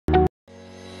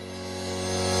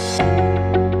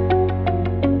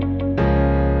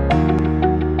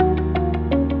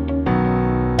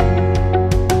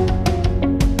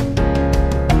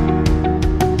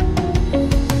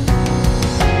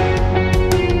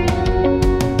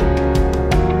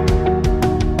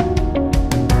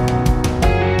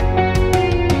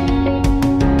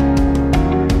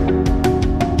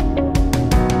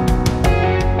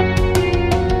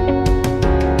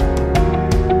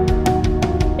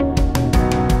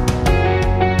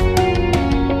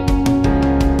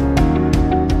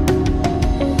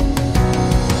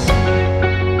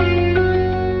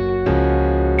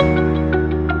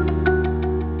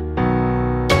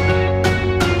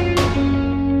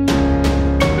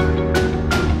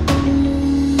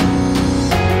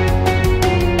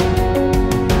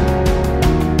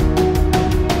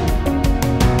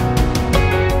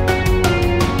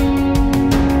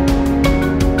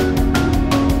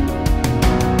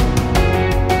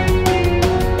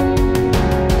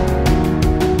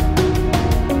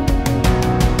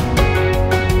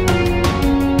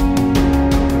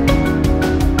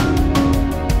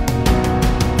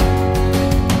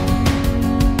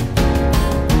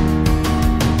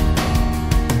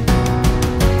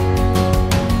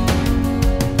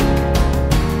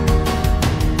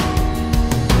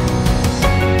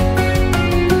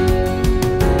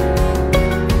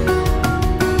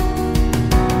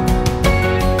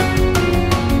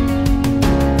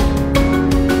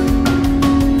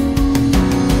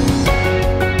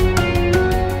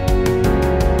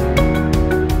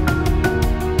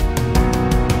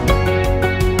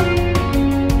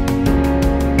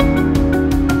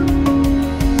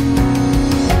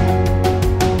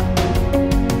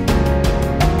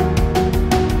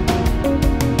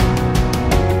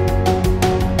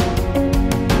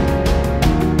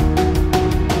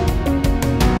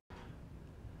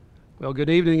Good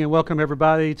evening and welcome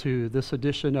everybody to this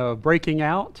edition of Breaking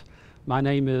Out. My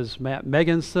name is Matt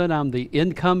Megginson. I'm the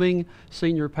incoming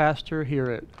senior pastor here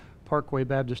at Parkway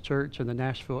Baptist Church in the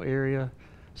Nashville area.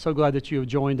 So glad that you have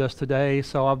joined us today.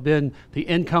 So I've been the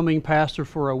incoming pastor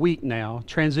for a week now,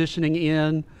 transitioning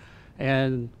in,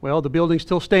 and well, the building's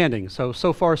still standing. So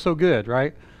far so good,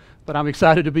 right? But I'm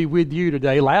excited to be with you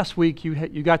today. Last week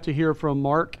you got to hear from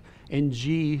Mark and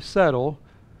G. Settle,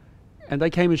 and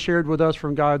they came and shared with us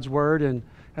from God's Word, and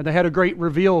they had a great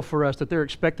reveal for us that they're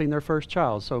expecting their first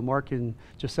child. So Mark and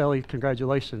Gisele,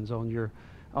 congratulations on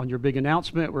your big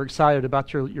announcement. We're excited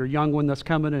about your young one that's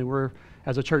coming, and we're,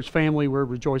 as a church family, we're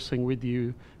rejoicing with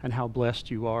you and how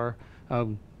blessed you are.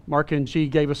 Mark and G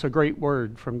gave us a great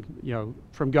word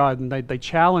from God, and they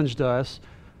challenged us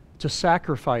to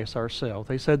sacrifice ourselves.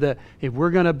 They said that if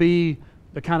we're going to be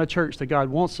the kind of church that God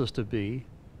wants us to be,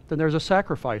 then there's a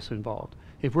sacrifice involved.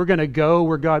 If we're going to go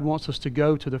where God wants us to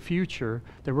go to the future,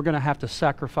 then we're going to have to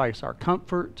sacrifice our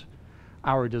comfort,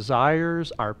 our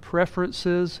desires, our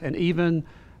preferences, and even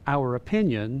our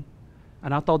opinion.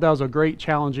 And I thought that was a great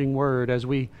challenging word as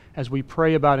we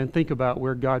pray about and think about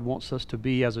where God wants us to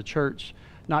be as a church,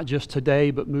 not just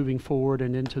today, but moving forward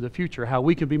and into the future, how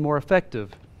we can be more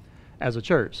effective as a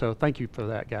church. So thank you for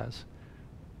that, guys.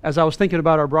 As I was thinking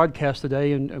about our broadcast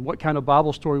today and what kind of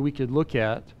Bible story we could look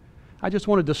at, I just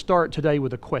wanted to start today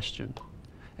with a question.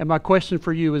 And my question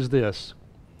for you is this: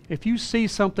 if you see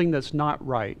something that's not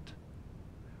right,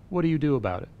 what do you do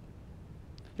about it?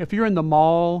 If you're in the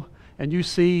mall and you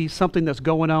see something that's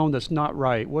going on that's not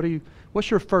right,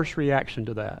 what's your first reaction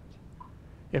to that?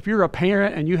 If you're a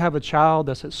parent and you have a child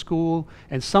that's at school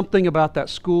and something about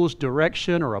that school's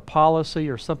direction or a policy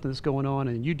or something that's going on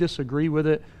and you disagree with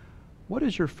it, what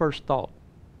is your first thought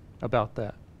about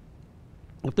that?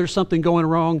 If there's something going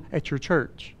wrong at your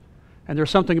church and there's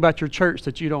something about your church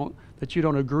that you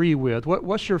don't agree with,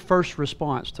 what's your first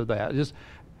response to that?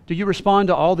 Do you respond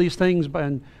to all these things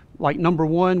and, like, number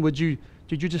one, did you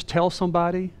just tell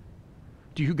somebody?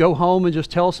 Do you go home and just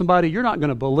tell somebody, you're not going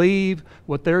to believe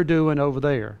what they're doing over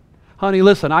there? Honey,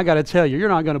 listen, I got to tell you, you're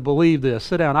not going to believe this.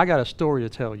 Sit down, I got a story to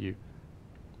tell you.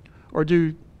 Or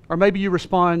maybe you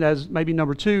respond as maybe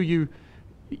number two,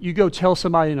 you go tell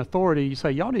somebody in authority, you say,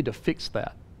 y'all need to fix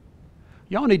that.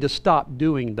 Y'all need to stop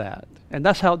doing that. And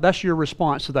that's your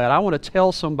response to that. I want to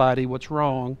tell somebody what's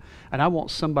wrong, and I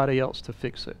want somebody else to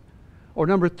fix it. Or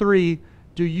number three,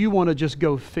 do you want to just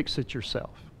go fix it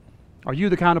yourself? Are you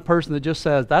the kind of person that just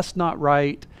says, that's not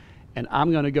right, and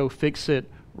I'm going to go fix it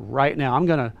right now? I'm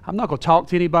not going to talk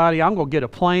to anybody. I'm going to get a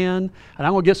plan, and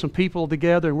I'm going to get some people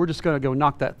together, and we're just going to go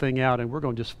knock that thing out, and we're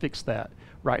going to just fix that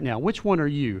right now. Which one are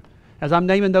you? As I'm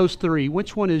naming those three,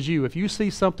 which one is you? If you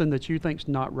see something that you think's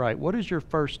not right, what is your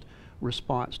first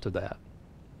response to that?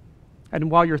 And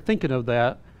while you're thinking of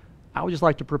that, I would just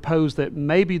like to propose that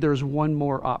maybe there's one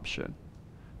more option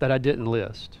that I didn't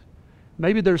list.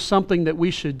 Maybe there's something that we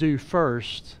should do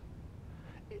first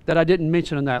that I didn't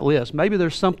mention in that list. Maybe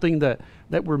there's something that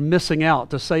we're missing out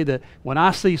to say that when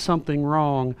I see something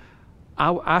wrong,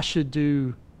 I should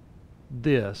do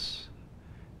this.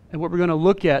 And what we're going to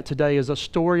look at today is a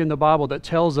story in the Bible that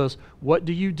tells us, what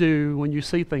do you do when you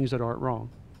see things that aren't wrong?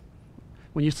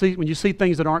 When you see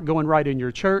things that aren't going right in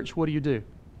your church, what do you do?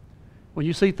 When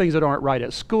you see things that aren't right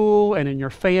at school and in your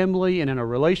family and in a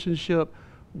relationship,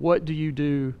 what do you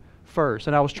do first?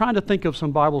 And I was trying to think of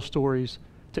some Bible stories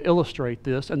to illustrate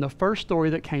this, and the first story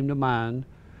that came to mind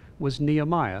was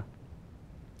Nehemiah.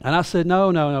 And I said,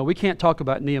 no, we can't talk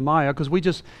about Nehemiah because we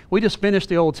just finished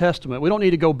the Old Testament. We don't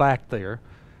need to go back there.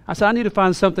 I said, I need to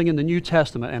find something in the New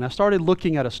Testament. And I started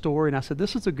looking at a story, and I said,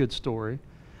 this is a good story.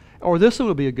 Or this one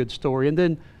will be a good story. And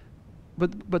then,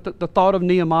 but the thought of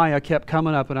Nehemiah kept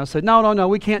coming up, and I said, no,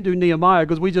 we can't do Nehemiah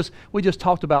because we just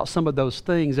talked about some of those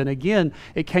things. And again,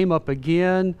 it came up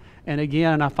again and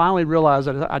again, and I finally realized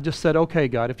that I just said, okay,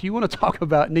 God, if you want to talk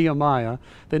about Nehemiah,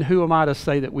 then who am I to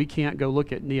say that we can't go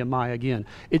look at Nehemiah again?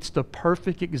 It's the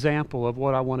perfect example of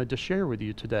what I wanted to share with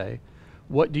you today.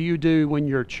 What do you do when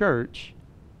your church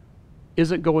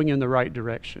isn't going in the right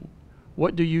direction?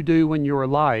 What do you do when your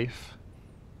life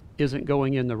isn't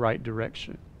going in the right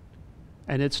direction?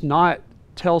 And it's not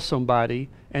tell somebody,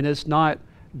 and it's not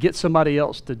get somebody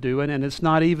else to do it, and it's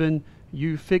not even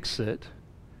you fix it.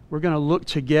 We're going to look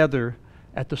together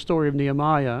at the story of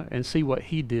Nehemiah and see what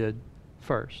he did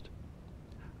first.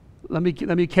 Let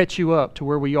me catch you up to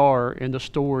where we are in the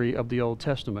story of the Old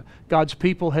Testament. God's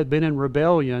people had been in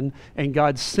rebellion, and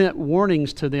God sent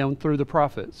warnings to them through the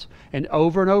prophets. And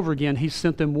over again, he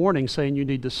sent them warnings saying, you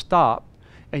need to stop,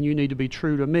 and you need to be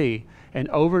true to me. And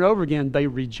over again, they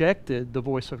rejected the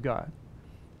voice of God.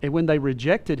 And when they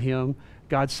rejected him,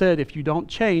 God said, if you don't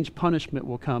change, punishment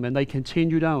will come. And they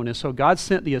continued on. And so God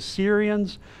sent the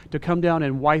Assyrians to come down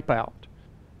and wipe out.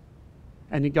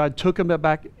 And God took them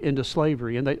back into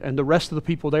slavery. And the rest of the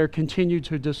people there continued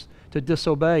to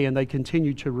disobey, and they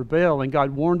continued to rebel. And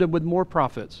God warned them with more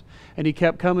prophets. And He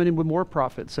kept coming in with more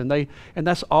prophets. And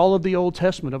that's all of the Old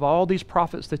Testament, of all these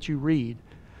prophets that you read.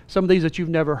 Some of these that you've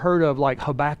never heard of, like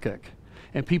Habakkuk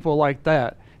and people like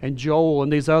that, and Joel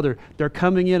and these other, they're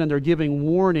coming in and they're giving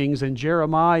warnings, and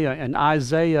Jeremiah and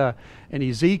Isaiah and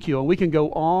Ezekiel, and we can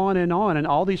go on, and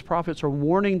all these prophets are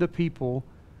warning the people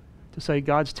to say,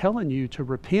 God's telling you to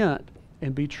repent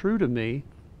and be true to me,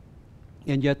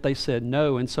 and yet they said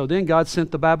no. And so then God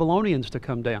sent the Babylonians to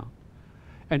come down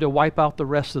and to wipe out the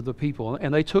rest of the people,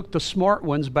 and they took the smart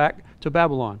ones back to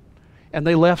Babylon, and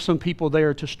they left some people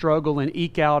there to struggle and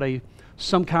eke out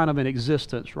some kind of an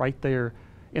existence right there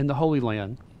in the Holy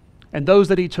Land. And those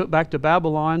that He took back to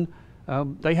Babylon,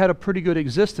 they had a pretty good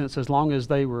existence as long as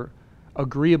they were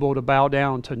agreeable to bow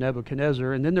down to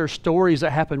Nebuchadnezzar. And then there's stories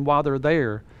that happen while they're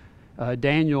there.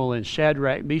 Daniel and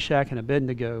Shadrach, Meshach, and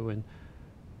Abednego,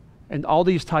 and all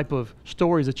these type of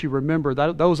stories that you remember,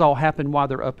 those all happen while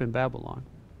they're up in Babylon.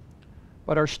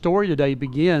 But our story today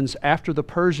begins after the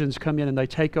Persians come in and they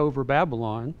take over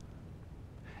Babylon,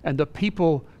 and the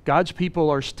people, God's people,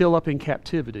 are still up in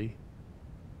captivity.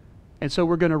 And so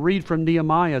we're going to read from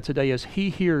Nehemiah today as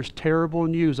he hears terrible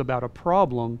news about a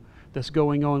problem that's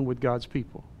going on with God's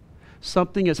people.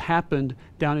 Something has happened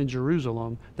down in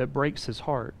Jerusalem that breaks his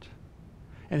heart.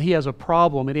 And he has a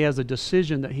problem, and he has a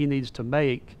decision that he needs to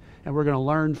make, and we're going to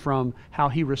learn from how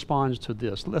he responds to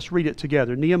this. Let's read it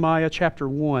together. Nehemiah chapter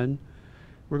 1,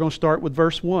 we're going to start with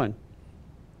verse 1.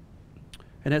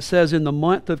 And it says, in the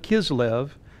month of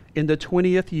Kislev, in the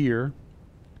 20th year,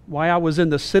 while I was in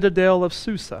the citadel of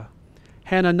Susa,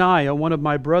 Hananiah, one of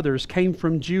my brothers, came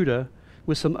from Judah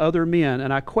with some other men,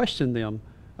 and I questioned them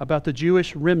about the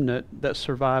Jewish remnant that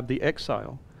survived the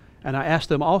exile. And I asked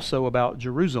them also about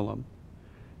Jerusalem.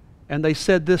 And they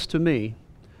said this to me.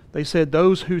 They said,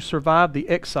 those who survived the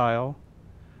exile,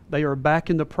 they are back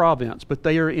in the province, but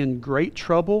they are in great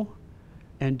trouble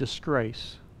and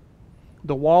disgrace.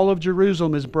 The wall of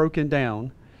Jerusalem is broken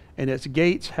down, and its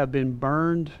gates have been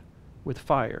burned with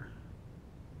fire.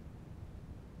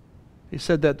 He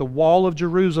said that the wall of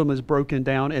Jerusalem is broken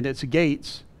down, and its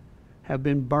gates have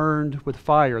been burned with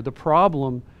fire. The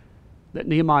problem that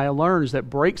Nehemiah learns that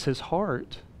breaks his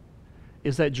heart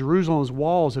is that Jerusalem's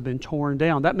walls have been torn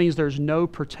down. That means there's no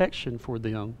protection for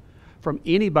them from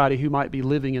anybody who might be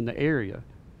living in the area.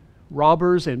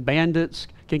 Robbers and bandits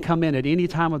can come in at any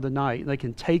time of the night. They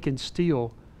can take and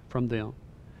steal from them.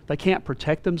 They can't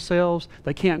protect themselves.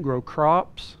 They can't grow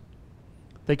crops.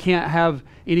 They can't have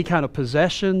any kind of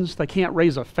possessions. They can't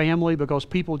raise a family because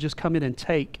people just come in and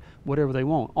take whatever they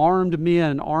want. Armed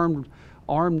men,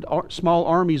 small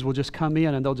armies will just come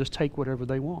in and they'll just take whatever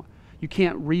they want. You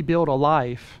can't rebuild a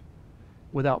life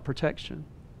without protection.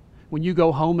 When you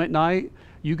go home at night,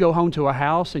 you go home to a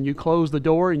house and you close the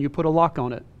door and you put a lock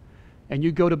on it. And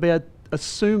you go to bed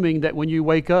assuming that when you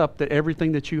wake up that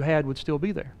everything that you had would still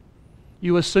be there.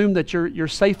 You assume that you're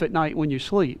safe at night when you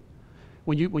sleep.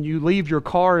 When you leave your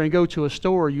car and go to a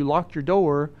store, you lock your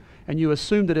door and you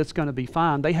assume that it's going to be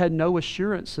fine. They had no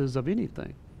assurances of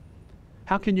anything.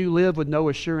 How can you live with no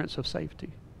assurance of safety?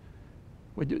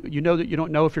 You know that you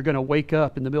don't know if you're going to wake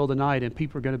up in the middle of the night and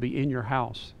people are going to be in your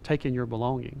house, taking your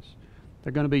belongings.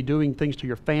 They're going to be doing things to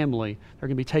your family. They're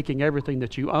going to be taking everything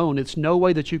that you own. It's no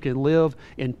way that you can live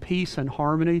in peace and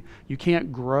harmony. You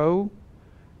can't grow.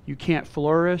 You can't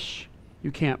flourish.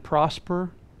 You can't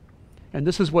prosper. And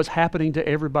this is what's happening to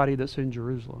everybody that's in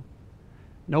Jerusalem.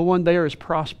 No one there is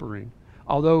prospering.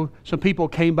 Although some people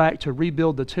came back to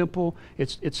rebuild the temple,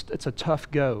 it's a tough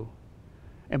go.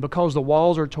 And because the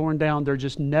walls are torn down, they're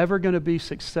just never going to be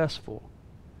successful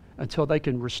until they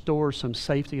can restore some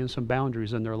safety and some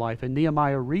boundaries in their life. And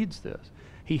Nehemiah reads this.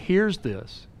 He hears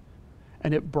this.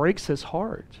 And it breaks his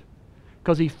heart.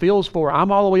 Because he feels for, I'm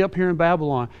all the way up here in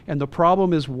Babylon, and the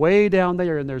problem is way down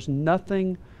there, and there's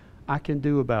nothing I can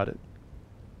do about it.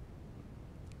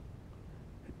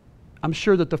 I'm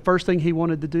sure that the first thing he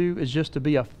wanted to do is just to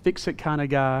be a fix-it kind of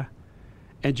guy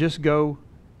and just go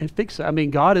and fix it. I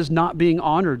mean, God is not being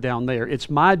honored down there. It's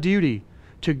my duty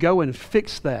to go and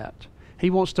fix that. He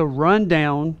wants to run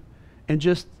down and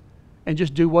just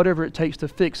do whatever it takes to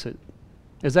fix it.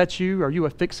 Is that you? Are you a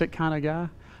fix-it kind of guy?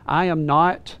 I am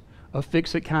not a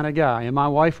fix-it kind of guy. And my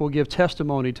wife will give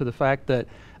testimony to the fact that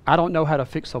I don't know how to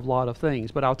fix a lot of things.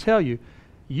 But I'll tell you,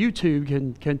 YouTube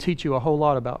can teach you a whole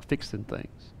lot about fixing things.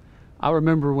 I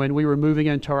remember when we were moving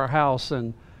into our house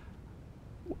and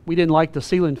we didn't like the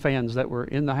ceiling fans that were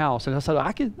in the house. And I said,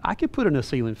 I could put in a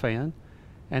ceiling fan.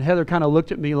 And Heather kind of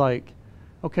looked at me like,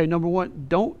 okay, number one,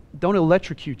 don't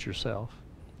electrocute yourself.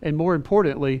 And more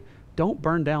importantly, don't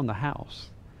burn down the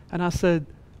house. And I said,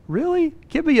 really?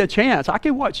 Give me a chance. I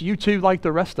can watch YouTube like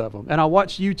the rest of them. And I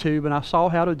watched YouTube and I saw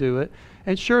how to do it.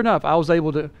 And sure enough, I was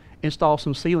able to install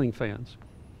some ceiling fans.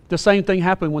 The same thing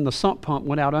happened when the sump pump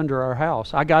went out under our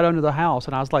house. I got under the house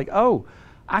and I was like, oh,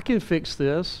 I can fix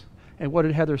this. And what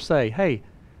did Heather say? Hey,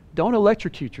 don't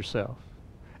electrocute yourself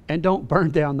and don't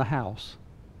burn down the house.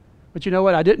 But you know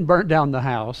what? I didn't burn down the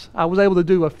house. I was able to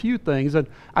do a few things, and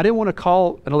I didn't want to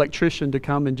call an electrician to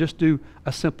come and just do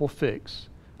a simple fix.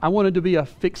 I wanted to be a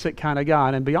fix-it kind of guy,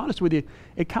 and to be honest with you,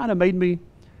 it kind of made me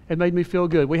feel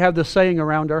good. We have this saying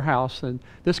around our house, and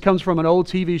this comes from an old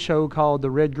TV show called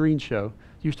The Red Green Show.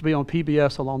 It used to be on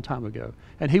PBS a long time ago.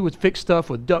 And he would fix stuff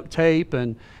with duct tape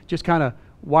and just kind of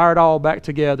wire it all back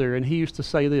together. And he used to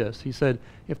say this. He said,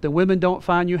 if the women don't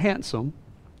find you handsome,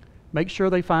 make sure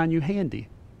they find you handy.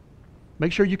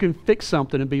 Make sure you can fix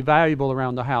something and be valuable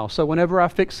around the house. So whenever I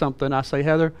fix something, I say,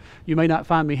 Heather, you may not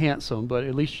find me handsome, but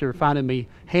at least you're finding me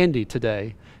handy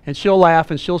today. And she'll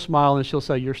laugh and she'll smile and she'll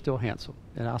say, you're still handsome.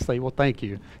 And I'll say, well, thank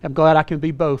you. I'm glad I can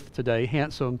be both today,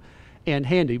 handsome and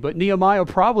handy. But Nehemiah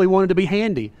probably wanted to be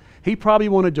handy. He probably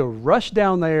wanted to rush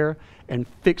down there and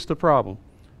fix the problem,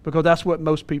 because that's what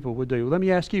most people would do. Let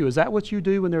me ask you, is that what you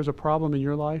do when there's a problem in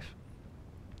your life?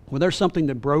 When there's something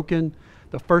that's broken,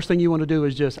 the first thing you want to do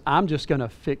is I'm just going to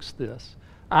fix this.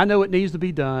 I know it needs to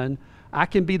be done. I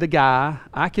can be the guy.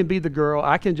 I can be the girl.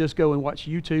 I can just go and watch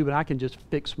YouTube and I can just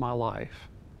fix my life.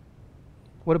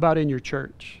 What about in your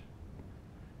church?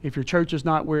 If your church is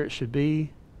not where it should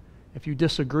be, if you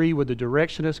disagree with the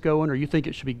direction it's going, or you think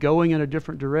it should be going in a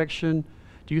different direction,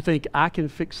 do you think I can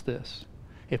fix this?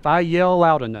 If I yell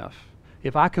loud enough,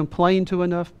 if I complain to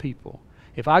enough people,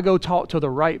 if I go talk to the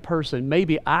right person,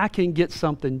 maybe I can get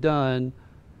something done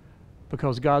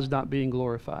because God's not being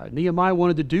glorified. Nehemiah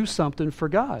wanted to do something for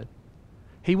God.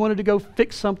 He wanted to go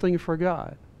fix something for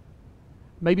God.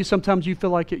 Maybe sometimes you feel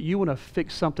like you want to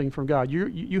fix something from God.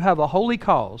 You have a holy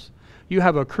cause. You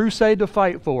have a crusade to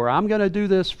fight for. I'm going to do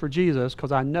this for Jesus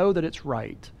because I know that it's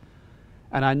right.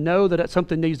 And I know that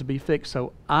something needs to be fixed,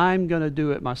 so I'm going to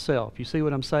do it myself. You see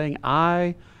what I'm saying?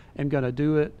 I am going to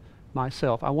do it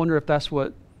myself. I wonder if that's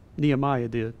what Nehemiah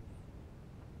did.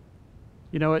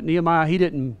 You know what? Nehemiah, he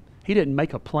didn't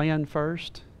make a plan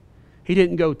first. He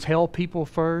didn't go tell people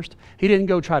first. He didn't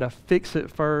go try to fix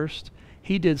it first.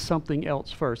 He did something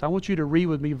else first. I want you to read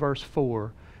with me verse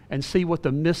 4 and see what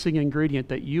the missing ingredient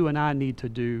that you and I need to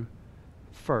do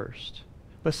first.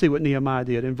 Let's see what Nehemiah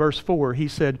did. In verse 4, he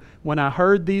said, when I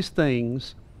heard these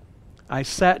things, I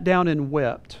sat down and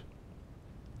wept.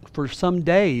 For some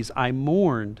days I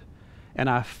mourned, and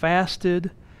I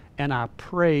fasted, and I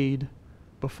prayed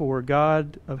before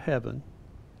God of heaven.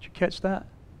 Did you catch that?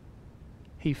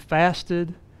 He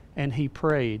fasted and he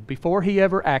prayed before he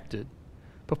ever acted,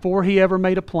 before he ever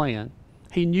made a plan.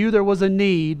 He knew there was a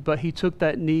need, but he took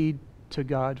that need to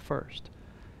God first.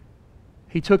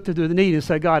 He took the need and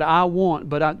said, God, I want,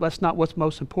 but that's not what's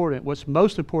most important. What's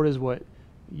most important is what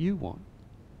you want.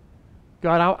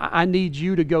 God, I need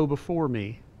you to go before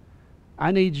me.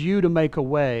 I need you to make a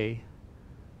way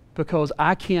because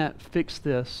I can't fix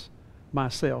this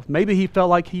myself. Maybe he felt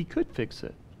like he could fix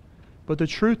it, but the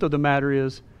truth of the matter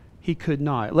is he could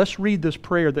not. Let's read this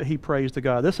prayer that he prays to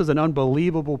God. This is an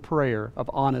unbelievable prayer of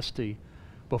honesty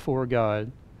before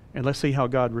God. And let's see how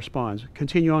God responds.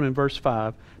 Continue on in verse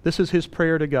 5. This is his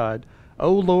prayer to God.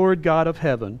 O Lord God of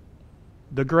heaven,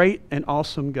 the great and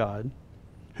awesome God,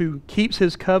 who keeps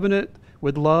his covenant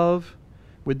with love,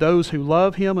 with those who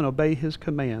love him and obey his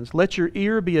commands, let your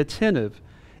ear be attentive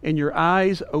and your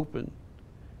eyes open,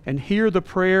 and hear the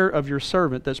prayer of your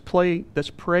servant that's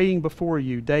praying before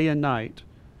you day and night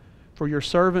for your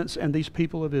servants and these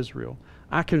people of Israel.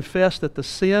 I confess that the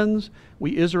sins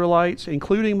we Israelites,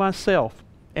 including myself,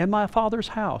 and my father's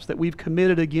house that we've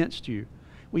committed against you.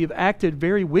 We have acted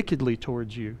very wickedly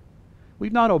towards you.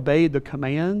 We've not obeyed the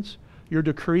commands, your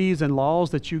decrees and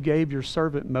laws that you gave your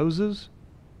servant Moses.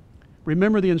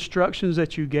 Remember the instructions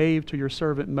that you gave to your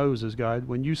servant Moses, God,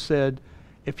 when you said,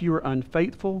 if you are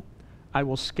unfaithful, I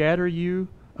will scatter you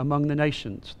among the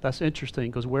nations. That's interesting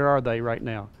because where are they right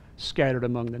now? Scattered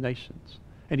among the nations.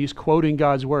 And he's quoting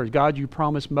God's word. God, you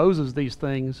promised Moses these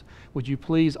things. Would you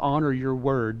please honor your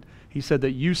word? He said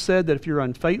that you said that if you're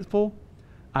unfaithful,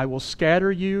 I will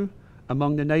scatter you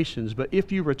among the nations. But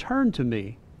if you return to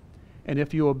me, and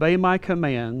if you obey my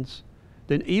commands,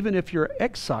 then even if you're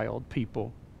exiled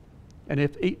people, and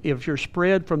if you're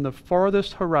spread from the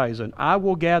farthest horizon, I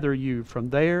will gather you from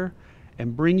there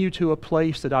and bring you to a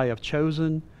place that I have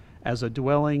chosen as a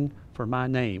dwelling for my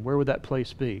name. Where would that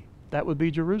place be? That would be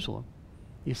Jerusalem.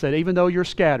 He said, even though you're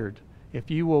scattered,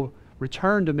 if you will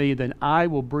return to me, then I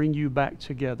will bring you back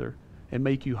together and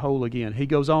make you whole again. He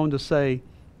goes on to say,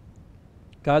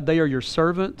 God, they are your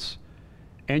servants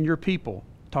and your people.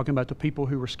 Talking about the people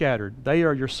who were scattered. They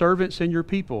are your servants and your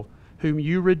people, whom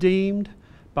you redeemed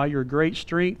by your great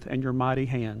strength and your mighty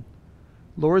hand.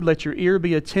 Lord, let your ear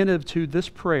be attentive to this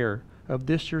prayer of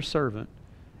this your servant,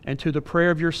 and to the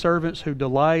prayer of your servants who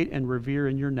delight and revere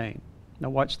in your name. Now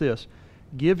watch this.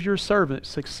 Give your servant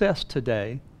success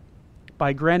today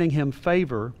by granting him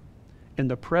favor in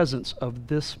the presence of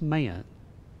this man.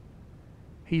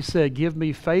 He said, give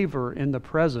me favor in the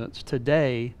presence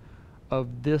today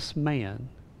of this man.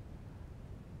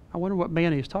 I wonder what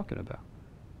man he's talking about.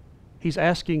 He's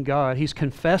asking God, he's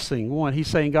confessing. One, he's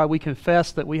saying, God, we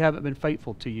confess that we haven't been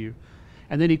faithful to you.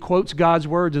 And then he quotes God's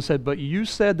words and said, but you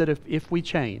said that if we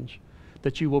change,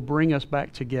 that you will bring us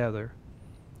back together.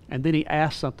 And then he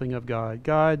asked something of God.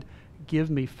 God, give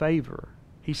me favor.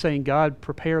 He's saying, God,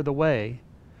 prepare the way.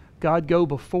 God, go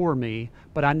before me,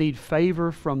 but I need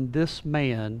favor from this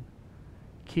man,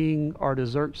 King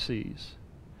Artaxerxes.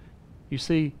 You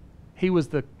see, he was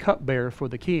the cupbearer for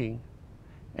the king,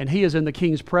 and he is in the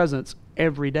king's presence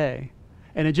every day.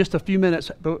 And in just a few minutes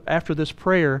after this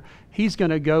prayer, he's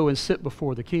going to go and sit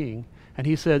before the king. And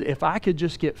he said, if I could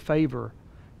just get favor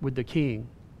with the king,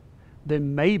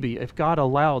 then maybe if God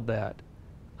allowed that,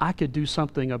 I could do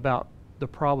something about the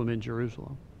problem in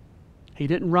Jerusalem. He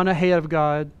didn't run ahead of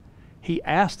God. He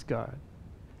asked God.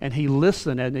 And he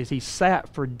listened, and as he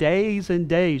sat for days and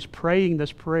days praying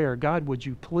this prayer, God, would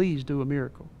you please do a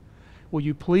miracle? Will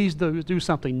you please do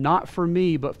something, not for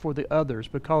me, but for the others,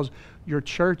 because your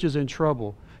church is in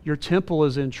trouble. Your temple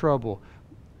is in trouble.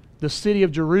 The city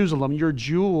of Jerusalem, your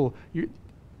jewel,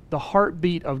 the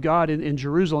heartbeat of God in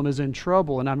Jerusalem is in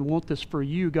trouble, and I want this for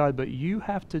you, God, but you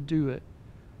have to do it.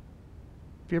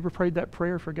 Have you ever prayed that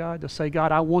prayer for God? To say,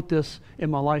 God, I want this in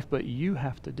my life, but you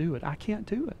have to do it. I can't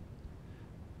do it.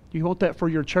 You want that for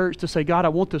your church, to say, God, I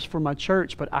want this for my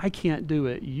church, but I can't do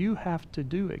it. You have to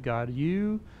do it, God.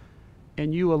 You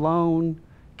and you alone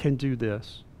can do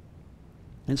this.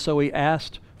 And so he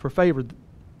asked for favor.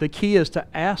 The key is to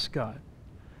ask God,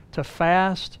 to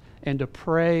fast and to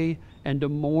pray and to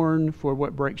mourn for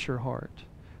what breaks your heart.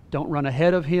 Don't run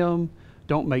ahead of him.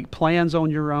 Don't make plans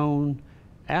on your own.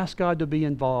 Ask God to be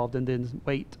involved and then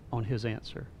wait on his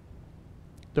answer.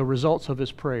 The results of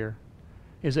his prayer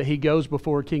is that he goes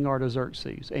before King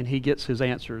Artaxerxes and he gets his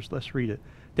answers. Let's read it.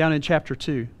 Down in chapter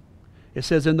 2, it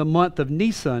says, in the month of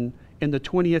Nisan, in the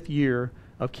 20th year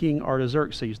of King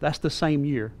Artaxerxes. That's the same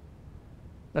year.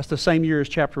 That's the same year as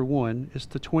chapter 1. It's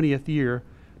the 20th year,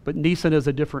 but Nisan is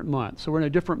a different month. So we're in a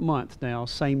different month now,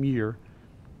 same year.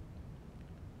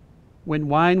 When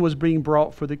wine was being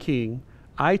brought for the king,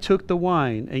 I took the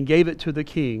wine and gave it to the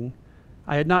king.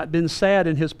 I had not been sad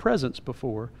in his presence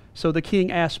before. So the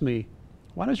king asked me,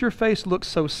 why does your face look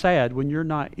so sad when you're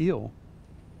not ill?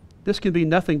 This can be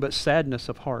nothing but sadness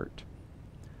of heart.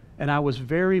 And I was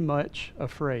very much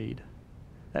afraid.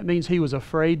 That means he was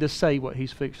afraid to say what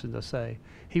he's fixing to say.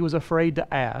 He was afraid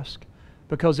to ask,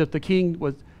 because if the king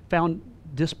was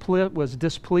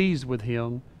displeased with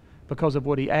him because of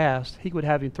what he asked, he would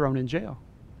have him thrown in jail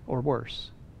or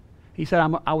worse. He said,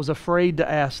 I was afraid to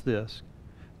ask this,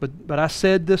 but I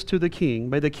said this to the king,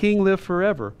 may the king live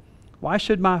forever. Why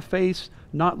should my face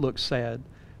not look sad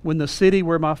when the city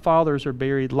where my fathers are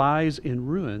buried lies in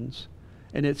ruins,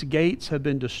 and its gates have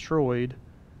been destroyed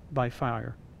by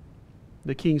fire?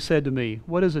 The king said to me,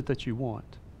 what is it that you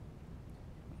want?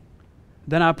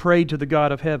 Then I prayed to the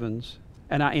God of heavens,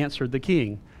 and I answered the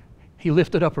king. He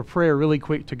lifted up a prayer really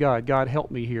quick to God. God,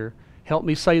 help me here. Help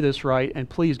me say this right, and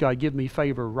please, God, give me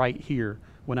favor right here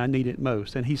when I need it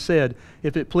most. And he said,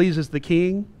 if it pleases the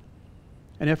king,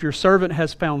 and if your servant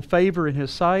has found favor in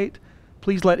his sight,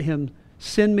 please let him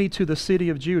send me to the city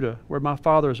of Judah where my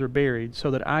fathers are buried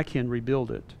so that I can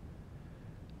rebuild it.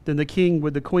 Then the king,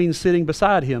 with the queen sitting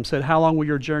beside him, said, how long will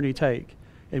your journey take?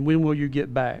 And when will you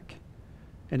get back?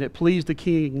 And it pleased the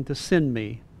king to send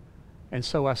me. And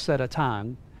so I set a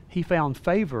time. He found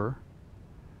favor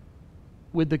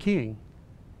with the king.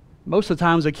 Most of the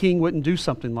times a king wouldn't do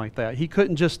something like that. He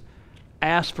couldn't just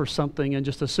ask for something and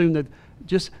just assume that,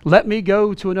 just let me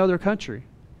go to another country.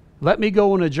 Let me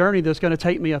go on a journey that's going to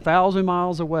take me 1,000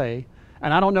 miles away,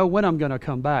 and I don't know when I'm going to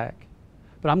come back.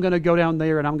 But I'm going to go down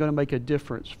there and I'm going to make a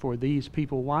difference for these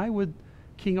people. Why would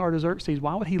King Artaxerxes,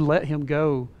 why would he let him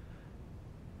go?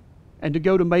 And to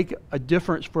go to make a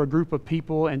difference for a group of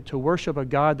people and to worship a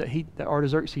God that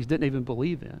Artaxerxes didn't even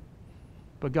believe in.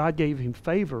 But God gave him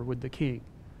favor with the king.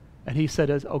 And he said,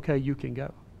 okay, you can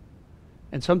go.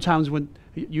 And sometimes when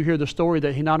you hear the story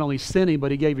that he not only sent him,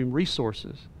 but he gave him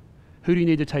resources. Who do you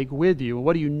need to take with you? And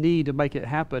what do you need to make it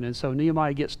happen? And so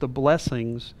Nehemiah gets the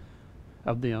blessings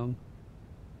of them.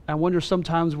 I wonder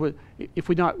sometimes if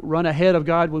we not run ahead of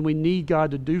God when we need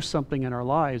God to do something in our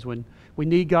lives, when we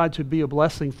need God to be a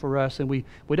blessing for us, and we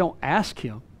don't ask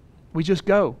him. We just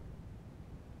go.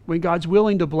 When God's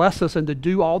willing to bless us and to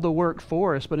do all the work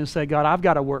for us, but instead, God, I've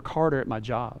got to work harder at my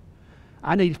job.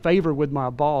 I need favor with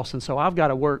my boss, and so I've got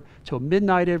to work till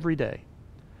midnight every day.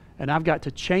 And I've got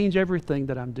to change everything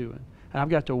that I'm doing. And I've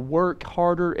got to work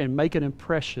harder and make an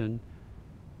impression.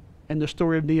 And the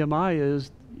story of Nehemiah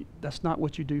is that's not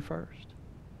what you do first.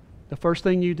 The first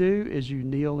thing you do is you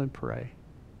kneel and pray.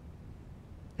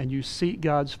 And you seek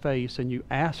God's face and you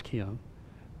ask him,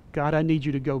 God, I need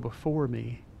you to go before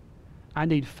me. I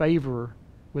need favor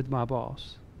with my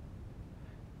boss.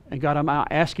 And God, I'm not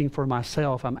asking for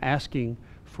myself. I'm asking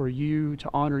for you to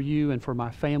honor you and for my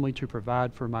family to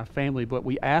provide for my family. But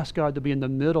we ask God to be in the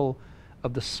middle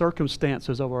of the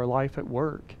circumstances of our life at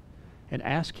work and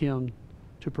ask him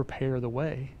to prepare the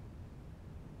way.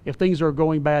 If things are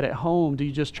going bad at home, do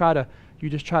you just try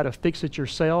to fix it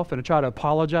yourself and try to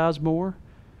apologize more?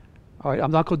 All right,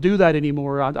 I'm not going to do that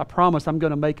anymore. I promise I'm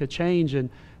going to make a change.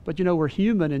 But we're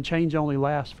human, and change only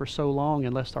lasts for so long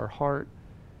unless our heart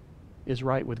is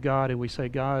right with God and we say,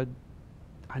 God,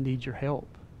 I need your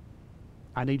help.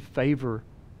 I need favor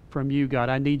from you, God.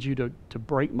 I need you to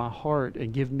break my heart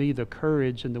and give me the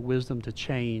courage and the wisdom to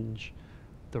change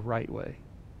the right way.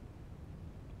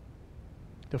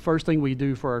 The first thing we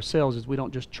do for ourselves is we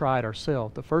don't just try it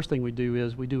ourselves. The first thing we do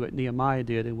is we do what Nehemiah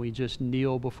did, and we just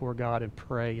kneel before God and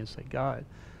pray and say, God,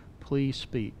 please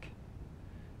speak.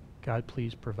 God,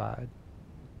 please provide.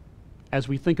 As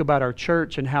we think about our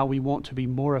church and how we want to be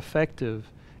more effective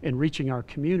in reaching our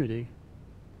community,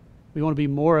 we want to be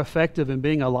more effective in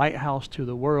being a lighthouse to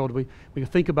the world. We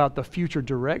think about the future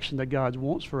direction that God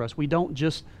wants for us. We don't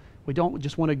just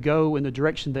want to go in the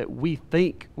direction that we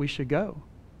think we should go.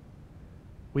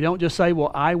 We don't just say,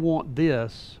 well, I want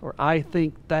this or I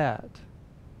think that.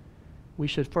 We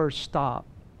should first stop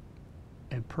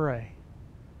and pray.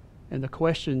 And the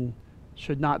question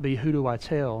should not be, who do I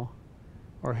tell?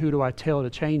 Or who do I tell to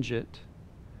change it?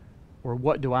 Or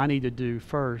what do I need to do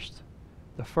first?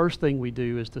 The first thing we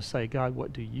do is to say, God,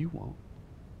 what do you want?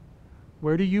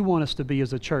 Where do you want us to be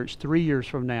as a church 3 years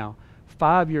from now,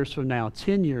 5 years from now,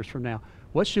 10 years from now?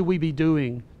 What should we be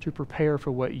doing to prepare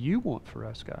for what you want for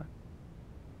us, God?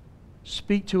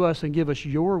 Speak to us and give us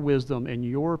your wisdom and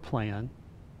your plan,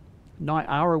 not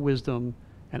our wisdom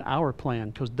and our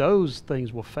plan, because those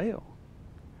things will fail.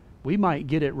 We might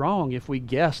get it wrong if we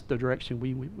guess the direction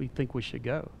we think we should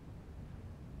go.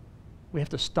 We have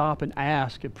to stop and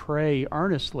ask and pray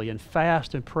earnestly and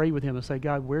fast and pray with him and say,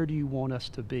 God, where do you want us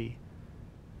to be?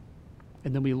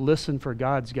 And then we listen for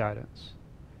God's guidance.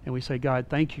 And we say, God,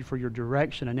 thank you for your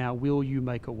direction, and now will you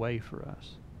make a way for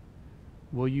us?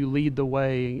 Will you lead the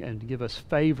way and give us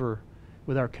favor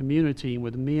with our community and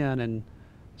with men? And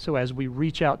so as we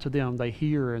reach out to them, they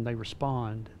hear and they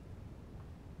respond.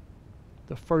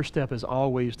 The first step is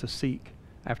always to seek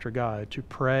after God, to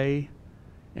pray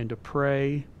and to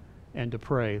pray and to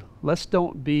pray. Let's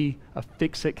don't be a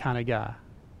fix-it kind of guy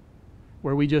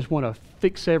where we just want to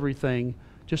fix everything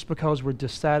just because we're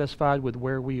dissatisfied with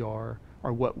where we are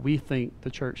or what we think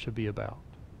the church should be about.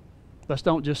 Let's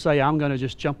don't just say, I'm going to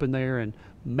just jump in there and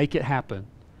make it happen.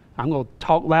 I'm going to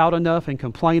talk loud enough and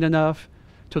complain enough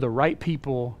to the right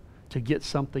people to get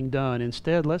something done.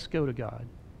 Instead, let's go to God.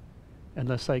 And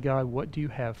let's say, God, what do you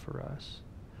have for us?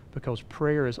 Because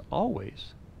prayer is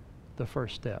always the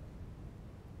first step.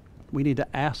 We need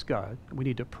to ask God. We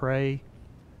need to pray,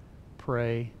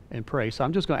 pray, and pray. So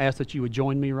I'm just going to ask that you would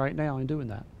join me right now in doing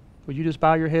that. Would you just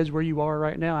bow your heads where you are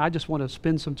right now? I just want to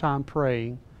spend some time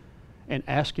praying and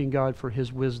asking God for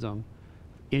his wisdom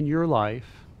in your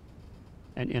life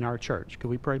and in our church. Could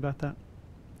we pray about that?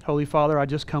 Holy Father, I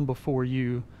just come before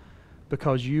you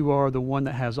because you are the one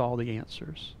that has all the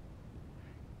answers.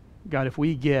 God, if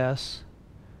we guess,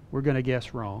 we're going to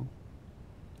guess wrong.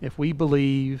 If we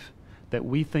believe that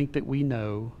we think that we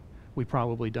know, we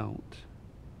probably don't.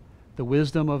 The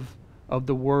wisdom of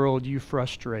the world you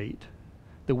frustrate.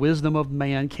 The wisdom of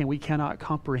man, we cannot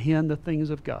comprehend the things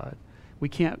of God. We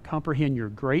can't comprehend your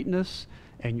greatness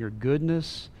and your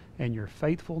goodness and your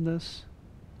faithfulness.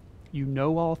 You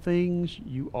know all things,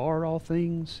 you are all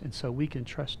things, and so we can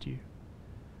trust you.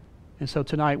 And so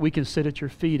tonight we can sit at your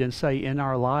feet and say, in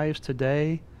our lives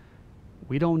today,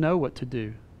 we don't know what to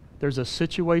do. There's a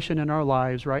situation in our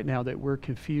lives right now that we're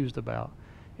confused about.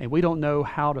 and we don't know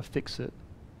how to fix it,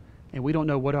 and we don't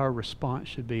know what our response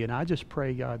should be. And I just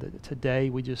pray, God, that today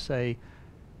we just say,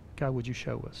 God, would you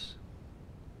show us?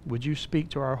 Would you speak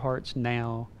to our hearts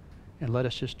now, and let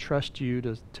us just trust you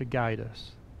to guide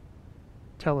us.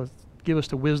 Give us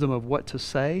the wisdom of what to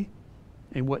say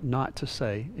and what not to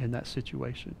say in that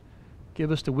situation.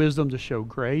 Give us the wisdom to show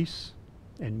grace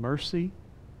and mercy.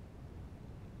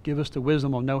 Give us the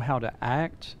wisdom to know how to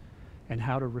act and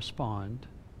how to respond.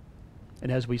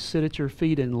 And as we sit at your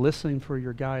feet and listen for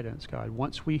your guidance, God,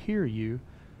 once we hear you,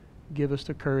 give us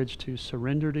the courage to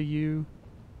surrender to you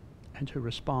and to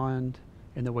respond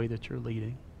in the way that you're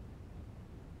leading.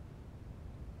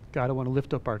 God, I want to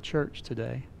lift up our church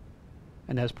today.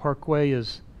 And as Parkway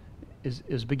is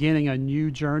beginning a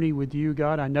new journey with you,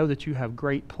 God, I know that you have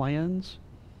great plans,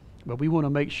 but we want to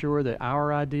make sure that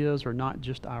our ideas are not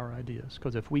just our ideas.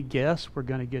 Because if we guess, we're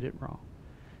going to get it wrong.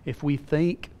 If we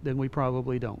think, then we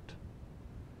probably don't.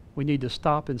 We need to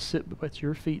stop and sit at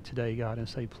your feet today, God, and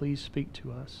say, please speak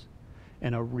to us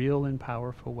in a real and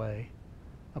powerful way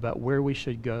about where we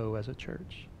should go as a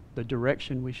church, the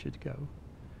direction we should go,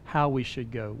 how we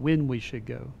should go, when we should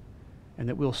go, and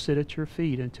that we'll sit at your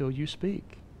feet until you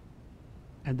speak.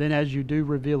 And then as you do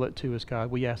reveal it to us, God,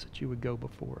 we ask that you would go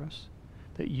before us,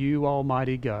 that you,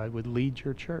 Almighty God, would lead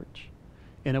your church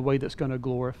in a way that's going to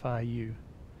glorify you.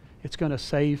 It's going to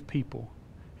save people.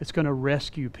 It's going to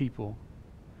rescue people.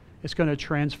 It's going to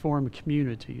transform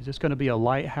communities. It's going to be a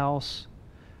lighthouse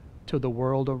to the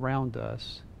world around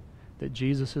us, that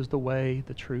Jesus is the way,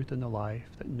 the truth, and the life,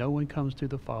 that no one comes to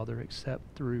the Father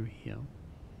except through him.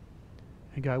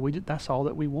 And God, that's all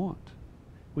that we want.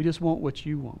 We just want what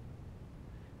you want.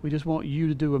 We just want you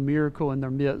to do a miracle in their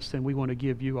midst, and we want to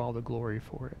give you all the glory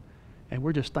for it. And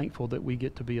we're just thankful that we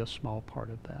get to be a small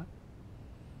part of that.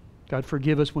 God,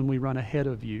 forgive us when we run ahead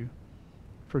of you.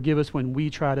 Forgive us when we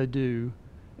try to do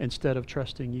instead of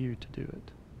trusting you to do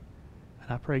it.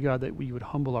 And I pray, God, that we would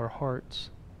humble our hearts,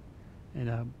 and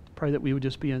I pray that we would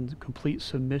just be in complete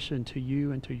submission to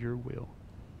you and to your will.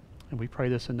 And we pray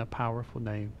this in the powerful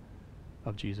name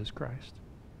of Jesus Christ.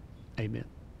 Amen.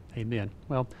 Amen.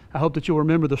 Well, I hope that you'll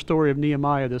remember the story of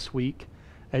Nehemiah this week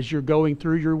as you're going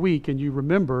through your week, and you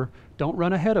remember, don't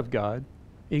run ahead of God.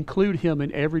 Include him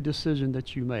in every decision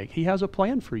that you make. He has a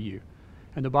plan for you.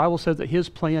 And the Bible says that his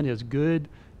plan is good,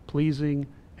 pleasing,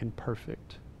 and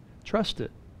perfect. Trust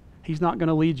it. He's not going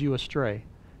to lead you astray.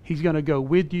 He's going to go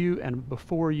with you and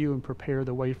before you and prepare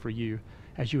the way for you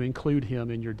as you include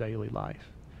him in your daily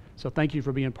life. So thank you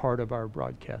for being part of our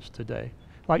broadcast today.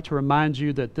 I'd like to remind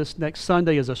you that this next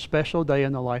Sunday is a special day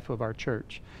in the life of our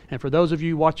church. And for those of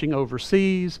you watching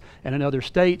overseas and in other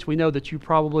states, we know that you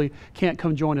probably can't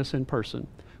come join us in person.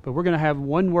 But we're going to have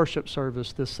one worship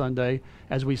service this Sunday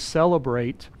as we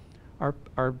celebrate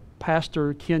our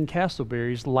pastor, Ken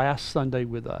Castleberry's last Sunday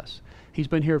with us. He's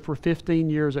been here for 15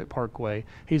 years at Parkway.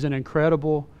 He's an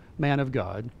incredible man of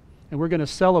God. And we're going to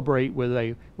celebrate with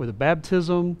a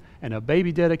baptism and a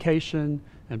baby dedication.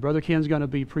 And Brother Ken's going to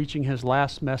be preaching his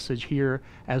last message here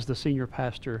as the senior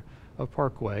pastor of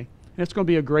Parkway. And it's going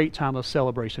to be a great time of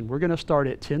celebration. We're going to start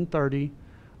at 10:30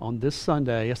 on this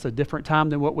Sunday. It's a different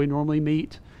time than what we normally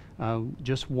meet.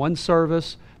 Just one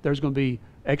service. There's going to be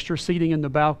extra seating in the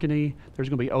balcony. There's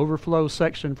going to be overflow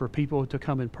section for people to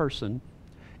come in person.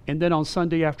 And then on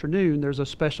Sunday afternoon, there's a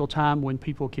special time when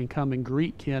people can come and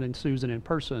greet Ken and Susan in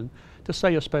person to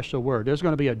say a special word. There's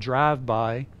going to be a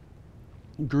drive-by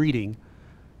greeting.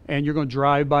 And you're going to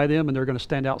drive by them, and they're going to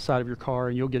stand outside of your car,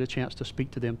 and you'll get a chance to speak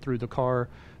to them through the car.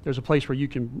 There's a place where you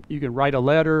can write a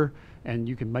letter, and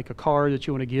you can make a card that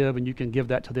you want to give, and you can give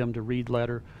that to them to read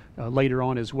later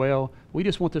on as well. We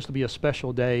just want this to be a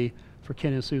special day for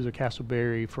Ken and Susan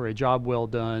Castleberry, for a job well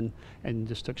done, and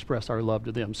just to express our love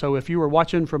to them. So if you are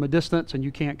watching from a distance and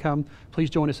you can't come, please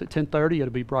join us at 10:30.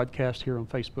 It'll be broadcast here on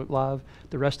Facebook Live.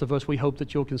 The rest of us, we hope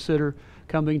that you'll consider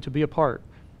coming to be a part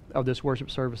of this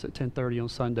worship service at 10:30 on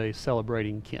Sunday,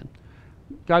 celebrating Ken.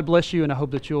 God bless you, and I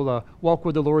hope that you'll walk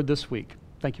with the Lord this week.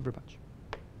 Thank you very much.